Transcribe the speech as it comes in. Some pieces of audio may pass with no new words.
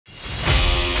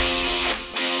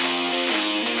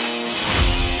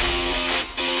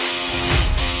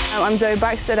I'm Zoe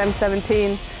Backstedt, I'm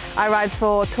 17. I ride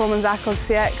for Uci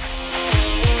Cyclo-Cross.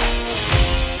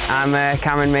 I'm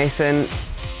Cameron Mason,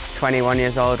 21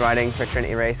 years old, riding for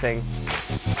Trinity Racing.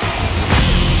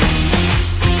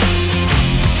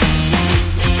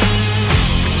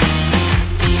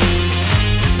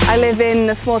 I live in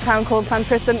a small town called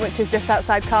Flanders, which is just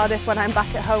outside Cardiff when I'm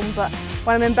back at home, but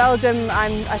when I'm in Belgium,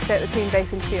 I stay at the team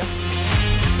base in Kiel.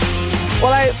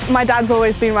 Well, my dad's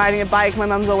always been riding a bike, my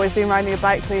mum's always been riding a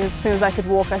bike. As soon as I could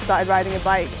walk, I started riding a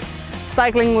bike.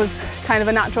 Cycling was kind of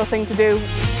a natural thing to do.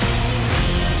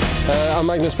 I'm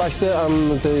Magnus Backstedt,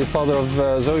 I'm the father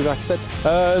of Zoe Backstedt.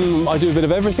 I do a bit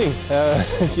of everything.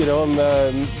 You know,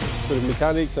 I'm sort of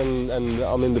mechanics and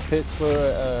I'm in the pits for,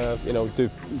 you know, do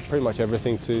pretty much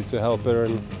everything to help her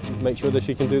and make sure that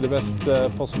she can do the best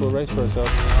possible race for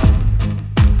herself.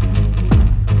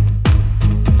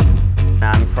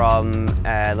 I'm from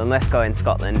Linlithgow in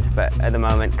Scotland, but at the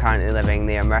moment currently living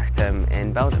near Merchtem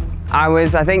in Belgium. I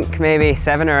was, I think, maybe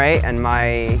 7 or 8, and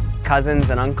my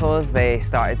cousins and uncles, they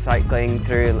started cycling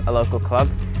through a local club.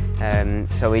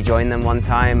 So we joined them one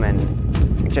time,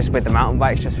 and just with the mountain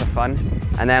bikes, just for fun.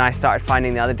 And then I started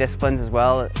finding the other disciplines as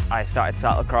well. I started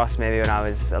cyclo-cross maybe when I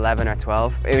was 11 or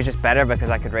 12. It was just better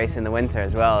because I could race in the winter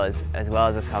as well as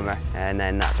the summer, and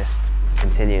then that just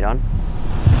continued on.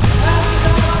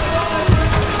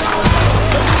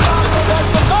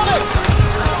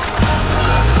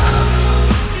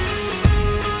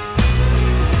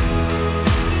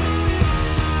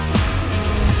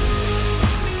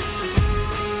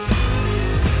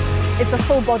 It's a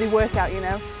full body workout, you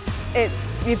know.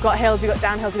 You've got hills, you've got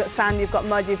downhills, you've got sand, you've got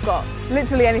mud, you've got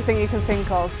literally anything you can think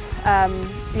of.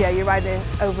 Yeah, you're riding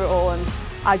over it all, and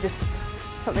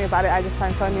something about it I just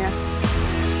find fun, yeah.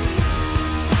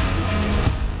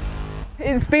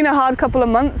 It's been a hard couple of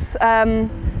months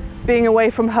being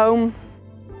away from home.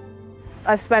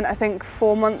 I've spent, I think,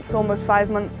 4 months, almost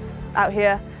 5 months out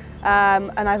here,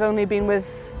 and I've only been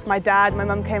with my dad. My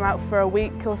mum came out for a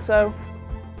week or so.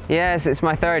 Yes, it's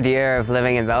my 3rd year of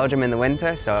living in Belgium in the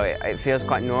winter, so it feels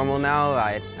quite normal now.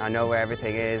 I know where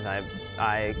everything is.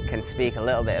 I can speak a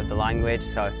little bit of the language,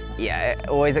 so yeah,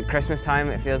 always at Christmas time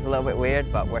it feels a little bit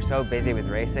weird, but we're so busy with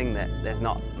racing that there's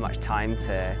not much time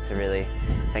to really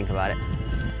think about it.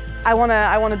 I want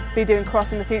to be doing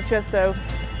cross in the future, so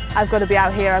I've got to be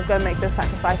out here. I've got to make those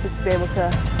sacrifices to be able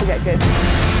to get good.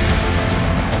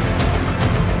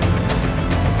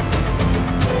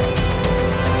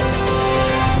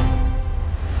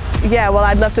 Yeah, well,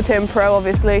 I'd love to turn pro,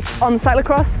 obviously. On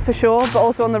cyclocross, for sure, but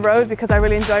also on the road, because I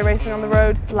really enjoy racing on the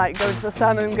road, like going to the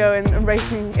sun and going and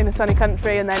racing in a sunny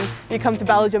country, and then you come to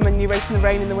Belgium and you race in the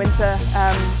rain in the winter.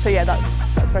 So yeah,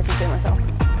 that's where I can see myself.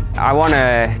 I want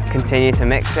to continue to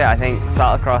mix it. I think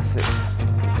cyclocross is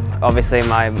obviously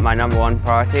my #1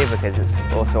 priority because it's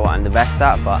also what I'm the best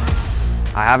at, but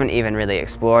I haven't even really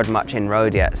explored much in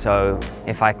road yet, so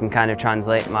if I can kind of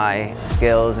translate my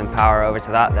skills and power over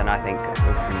to that, then I think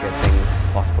there's some good things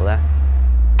possible there.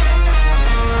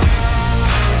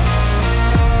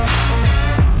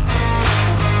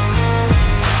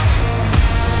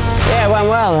 Yeah, it went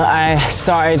well. I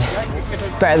started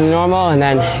better than normal, and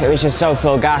then it was just so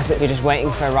full gas. You're just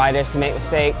waiting for riders to make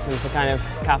mistakes and to kind of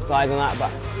capitalise on that, but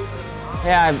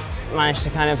yeah, I managed to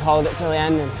kind of hold it till the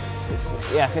end. And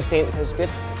yeah, 15th is good.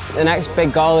 The next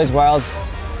big goal is Worlds.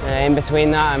 In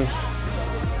between that,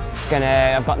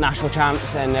 I've got national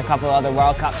champs and a couple of other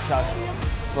World Cups, so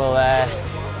we'll,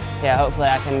 yeah, hopefully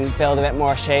I can build a bit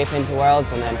more shape into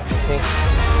Worlds, and then we'll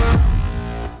see.